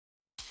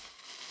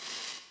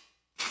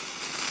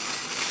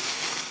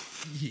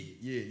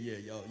Yeah,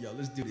 yo,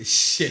 let's do this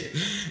shit.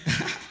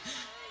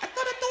 I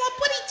thought I threw a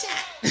booty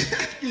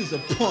chat. You's a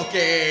punk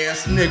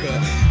ass nigga.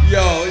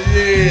 Yo,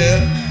 yeah.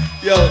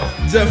 Yo,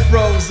 Death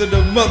Row's in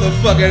the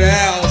motherfucking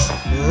house.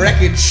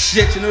 Wrecking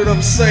shit, you know what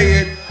I'm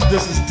saying?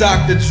 This is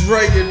Dr.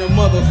 Dre in the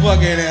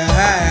motherfucking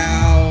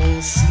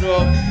house.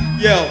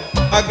 Yo,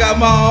 I got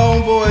my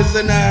homeboys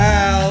in the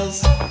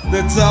house.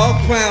 The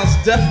Dog Pound's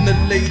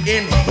definitely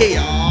in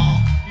here.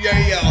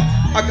 Yeah.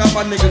 I got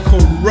my nigga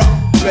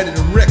Corrupt, ready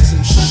to wreck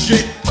some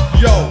shit.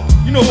 Yo,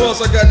 you know who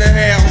else I got in the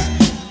house?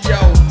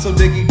 Yo, so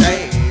Diggy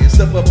Dance,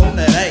 step up on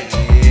that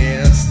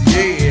ass.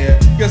 Yeah,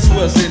 guess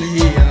what's in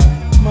here?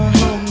 My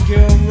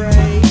homegirl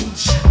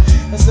Rage.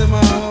 I said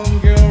my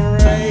homegirl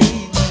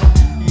Rage.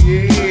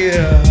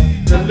 Yeah,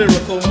 the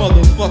lyrical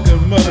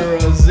motherfucking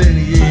murderers in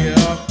here.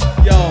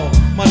 Yo,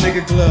 my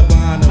nigga Glove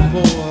behind the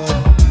board.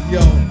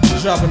 Yo,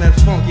 dropping that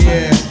funky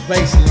ass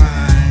bass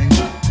line.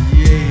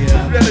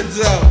 Yeah, really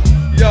dope.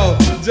 Yo,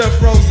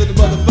 Death Row's in the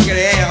motherfucking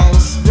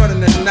house, running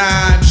the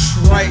 9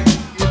 straight,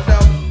 you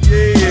know,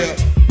 yeah.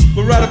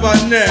 But right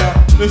about now,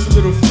 there's a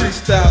little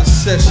freestyle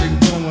session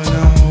going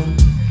on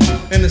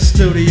in the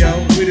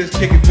studio. We just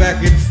kick it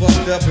back, get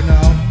fucked up and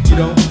all, you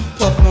know,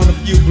 puffing on a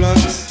few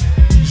blunts,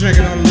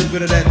 drinking on a little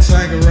bit of that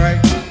Tanqueray,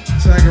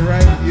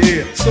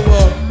 yeah. So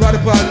right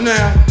about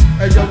now,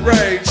 hey, yo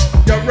Rage,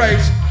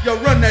 yo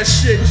run that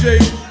shit,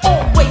 G.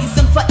 Always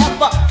and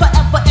forever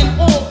and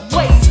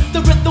always. The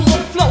rhythm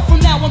will flow from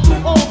now on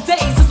through all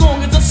days. As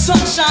long as the sun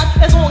shines,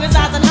 as long as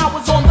eyes and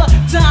hours on the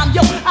dime.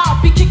 Yo, I'll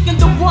be kicking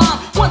the rhyme.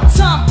 One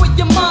time for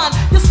your mind,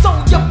 your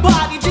soul, your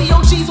body.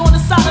 DOG's on the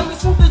side of me,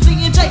 smooth as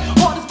Z&J.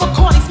 Hardest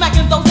Bacardi,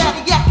 smacking those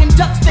addy-yak and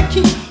ducks that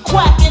keep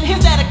quacking.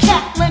 Here's that a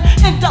cackling,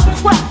 end up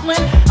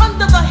crackling.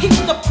 Under the heat,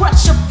 the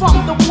pressure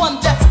from the one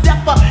that's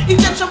deafer.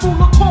 Egyptian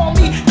ruler call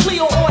me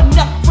Cleo or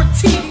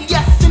Nefertiti.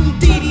 Yes,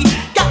 indeedy.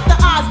 Got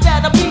the eyes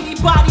that a beanie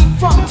body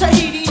from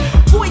Tahiti.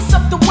 Voice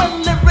up the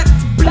when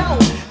lyrics blow.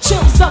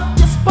 Chills up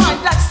your spine,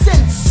 that's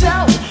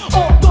sensual.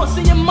 All thoughts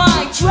in your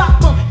mind,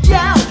 drop them,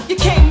 yeah. You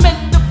came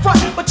in the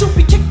front, but you'll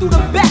be kicked through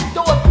the back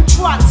door if you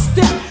try to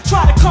step.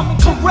 Try to come and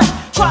correct,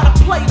 try to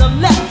play the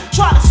left,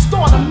 try to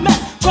start a mess,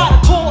 try to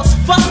cause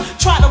fuss,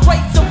 try to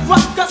raise a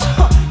ruckus.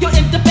 You're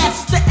in the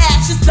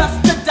ashes, dust,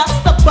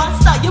 the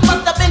buster. You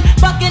must have been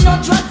bugging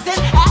on drugs and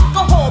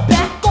alcohol.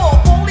 Back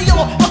off, only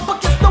up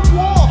against the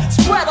wall.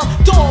 Spread them,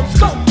 dogs,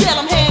 go get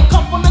them.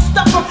 Handcuff them and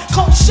stuff them,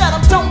 cold shut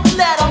them, don't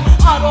let them.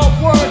 Out of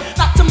word,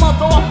 not to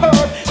mother or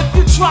herb. If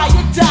you try,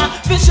 you die,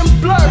 vision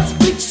blurred,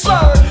 speech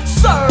slurred.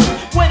 Serve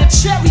with a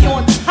cherry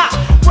on top.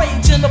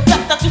 Rage in the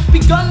fact that just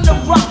begun to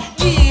rock.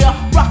 Yeah,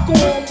 rock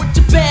on with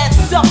your bad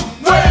self.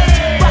 Rage,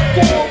 rock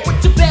on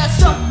with your bad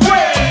self.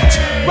 Rage,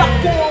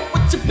 rock on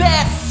with your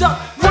bad self.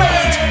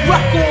 Rage,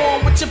 rock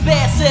on with your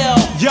bad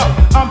self. Yo,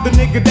 I'm the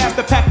nigga that's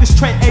to pack this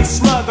tray a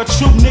slug. A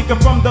true nigga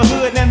from the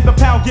hood and the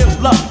pound gives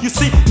love. You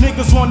see,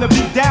 niggas wanna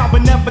be down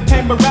but never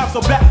came around.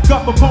 So back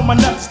up upon my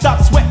nuts,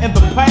 stop sweating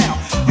the pound.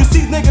 You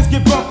see niggas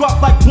get broke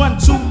off like 1,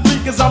 2,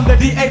 3, cause I'm the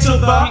DA to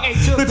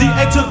the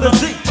DA to the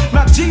Z.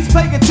 Now G's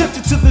paying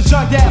attention to the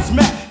young ass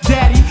Mac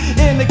Daddy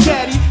in the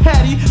caddy,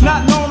 hattie,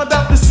 not knowing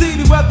about the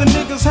city where the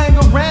niggas hang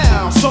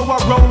around. So I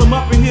roll them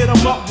up and hit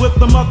them up with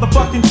the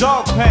motherfucking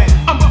dog pound.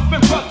 I'm up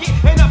and rugged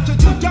and up to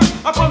the dirt.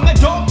 I'm from the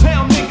dog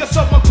pound, nigga,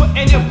 so I'm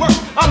putting in work.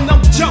 I'm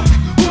no joke.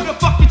 Who the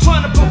fuck you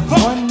trying to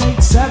provoke?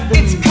 187.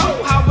 It's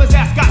cold how his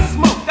ass got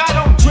smoked. I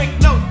don't drink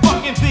no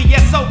fucking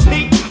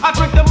VSOP. I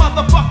drink the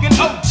motherfucking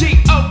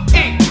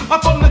OGOE.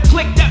 I'm from the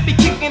clique that be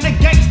kicking the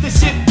gangsta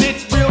shit,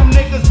 bitch. Real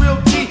niggas, real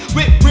G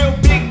with real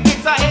big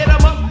dicks. I hit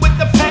them up with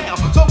the pound.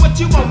 So what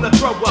you wanna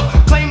throw up?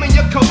 Claiming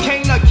your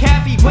cocaine or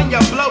cabbie when you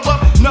blow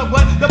up? Know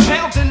what? The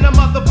pound's in the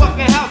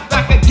motherfucking house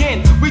back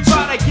again. We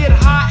try to get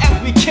high as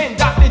we can,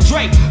 Dr.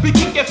 Dre. We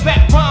kicking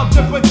fat rhymes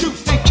to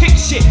produce and kick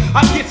shit.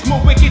 I get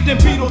more wicked than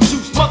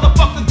Beetlejuice.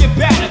 Motherfuckers get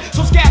battered,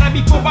 so scatter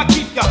before I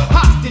keep you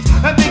hostage.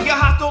 And then get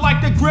hostile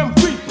like the Grim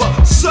Reaper.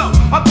 So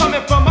I'm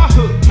coming from my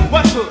hood.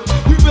 What hood?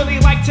 You really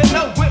like to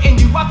know where in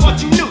you? I thought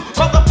you knew.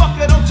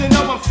 Motherfucker, don't you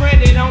know I'm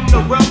stranded on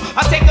the road?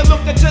 I take a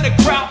look into the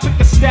crowd, pick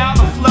a style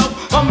of flow.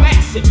 I'm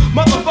massive.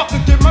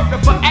 Motherfuckers get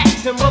murdered for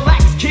action.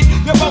 Relax, kid.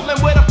 You're rolling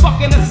with a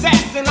fucking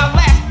assassin. I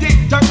last did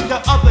dirt the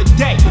other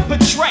day.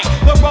 Betray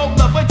the role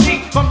of a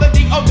G from the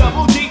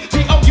DOGG.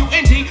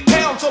 POUND.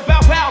 Pound so bow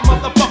wow,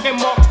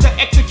 motherfucking marks. The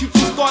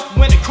execution starts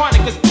when the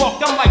chronic is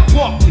blocked. I'm like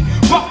Barkley.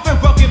 Rough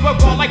and rugged, we're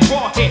all like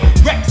Rawhead.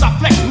 Rex, I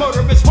flex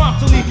murderous rhymes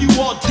to leave you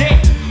all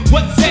dead.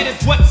 What's said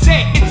is what's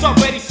said, it's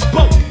already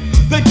spoke.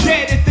 The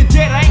dead is the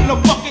dead, I ain't no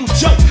fucking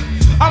joke.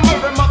 I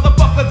murder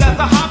motherfuckers as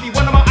a hobby.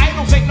 One of my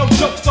idols ain't no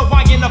joke, so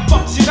why in the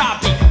fuck should I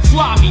be?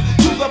 Fly me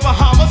to the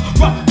Bahamas,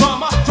 rough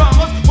bomber,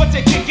 dramas. What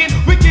you kicking?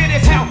 Wicked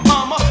as hell,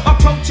 mama.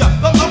 Approach ya,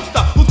 the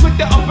lobster, who's quick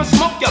to up and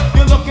smoke ya.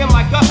 You're looking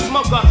like a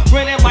smoker,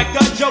 grinning like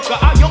a joker.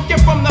 I yoke you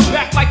from the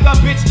back like a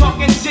bitch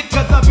talking shit,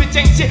 cause a bitch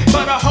ain't shit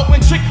but a hoe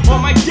and trick on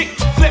my dick.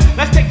 Flip,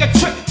 let's take a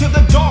trip to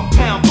the dog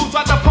pound. Who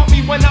tried to pump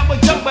me when I was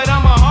young, but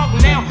I'm a hog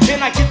now.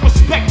 And I get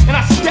respect, and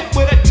I step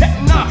with a tech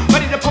 9.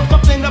 Ready to pump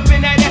something up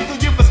in that ass so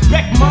you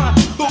respect mine.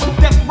 Fool,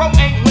 death row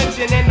ain't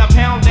lynching in the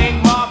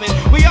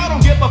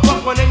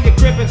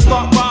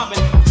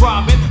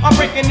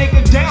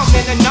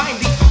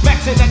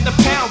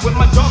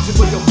dogs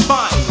will your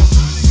fine.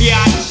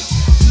 Biatch.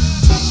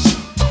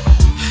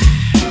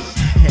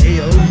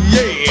 Hell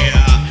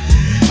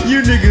yeah.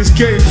 You niggas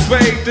can't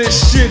fake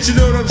this shit, you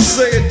know what I'm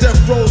saying?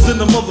 Death Row's in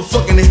the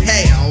motherfucking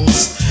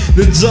house.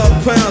 The Dog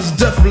Pound's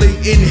definitely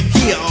in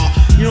here.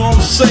 You know what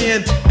I'm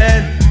saying?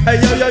 And hey,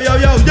 yo.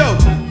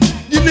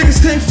 You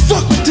niggas can't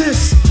fuck with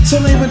this, so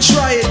don't even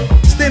try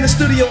it. Stay in the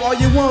studio all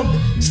you want.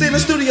 Stay in the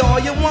studio all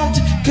you want,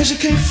 cause you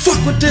can't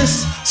fuck with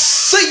this.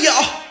 See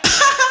ya!